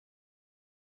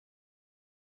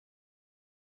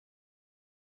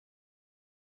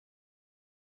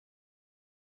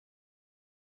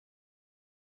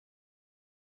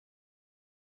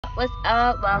What's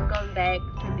up? Welcome back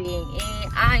to Being In.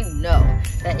 I know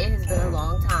that it has been a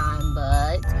long time,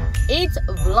 but it's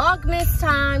Vlogmas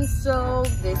time, so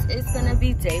this is gonna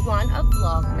be day one of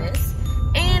Vlogmas.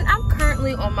 And I'm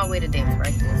currently on my way to dance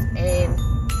practice, and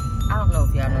I don't know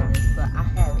if y'all know this, but I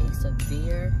have a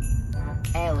severe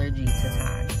allergy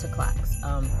to clocks.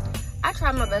 I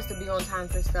try my best to be on time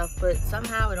for stuff, but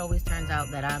somehow it always turns out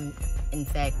that I'm in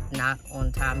fact not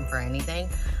on time for anything.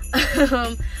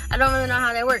 I don't really know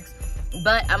how that works,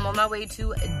 but I'm on my way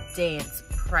to dance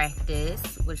practice,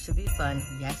 which should be fun.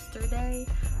 Yesterday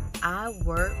I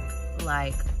worked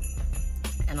like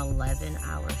an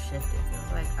 11-hour shift. It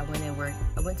feels like I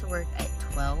went to work at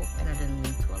 12 and I didn't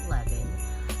leave till 11,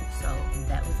 so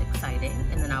that was exciting.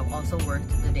 And then I also worked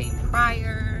the day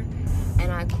prior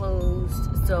and I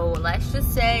closed, so let's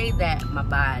just say that my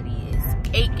body is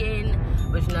aching,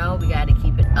 which no, we gotta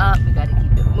keep it up, we gotta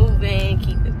keep it moving,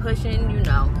 keep it pushing, you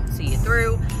know, see it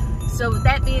through. So with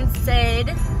that being said,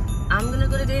 I'm gonna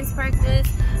go to dance practice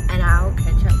and I'll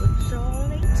catch up with y'all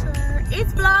later.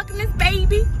 It's Vlogmas,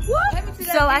 baby. Woo!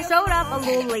 So I showed up a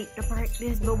little late to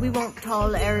practice, but we won't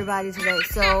tell everybody today.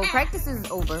 So practice is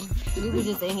over. We were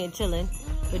just in here chilling.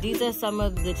 But these are some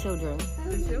of the children.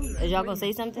 Is y'all gonna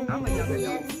say something?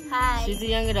 Yes. Hi. She's a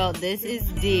young adult. This is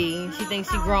D. She thinks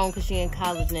she's grown because she's in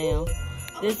college now.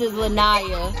 This is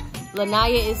Lanaya.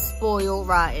 Lanaya is spoiled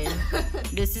rotten.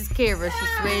 This is Kira. She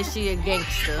swears she a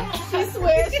gangster. She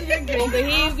swears she a gangster. Over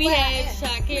here we have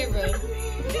Shakira.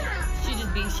 She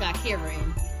just beat Shakira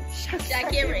in.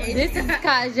 Shakira. This is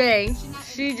Kajay.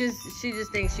 She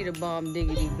just thinks she the bomb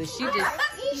diggity, but she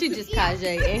just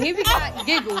Kajay. And here we got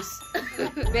Giggles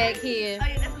back here.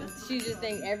 She just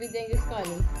think everything is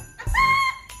funny.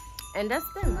 And that's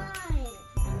them.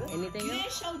 Anything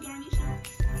else?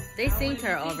 They seen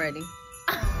her already.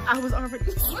 I was already.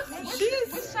 She's Shakira. She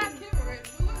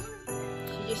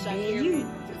just Shakira.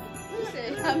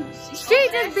 She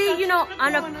just be, you know,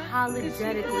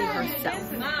 unapologetically herself.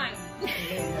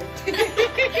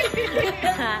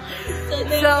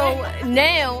 So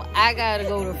now I gotta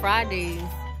go to Fridays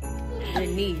with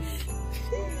Niche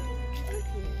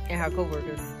and her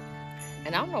coworkers,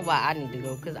 and I don't know why I need to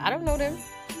go because I don't know them.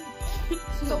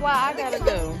 So why I gotta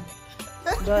go?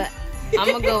 But I'm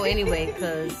gonna go anyway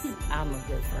because I'm a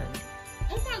good friend.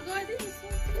 Oh my God, this is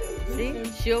so See,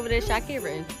 cute. she over there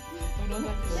Shakira.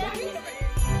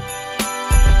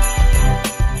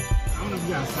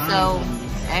 So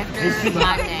after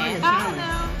my dance,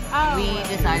 we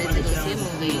decided to go see a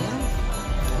movie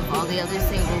with all the other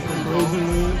single people.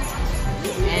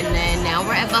 And then now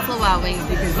we're at Buffalo Wild Wings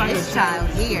because this child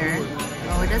here,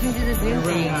 it doesn't do the Zoom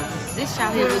thing. This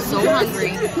child here was so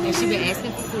hungry and she been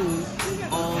asking for food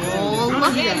all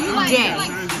day.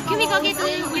 Can we go get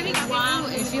this? Can we go get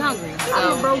food? And she hungry.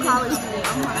 I'm a broke college student.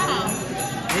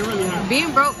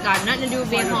 Being broke got nothing to do with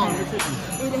being hungry.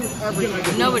 It is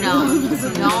everything. No, it don't.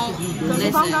 Don't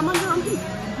If I got listen. my girl,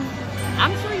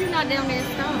 I'm sure you're not down there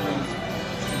starving.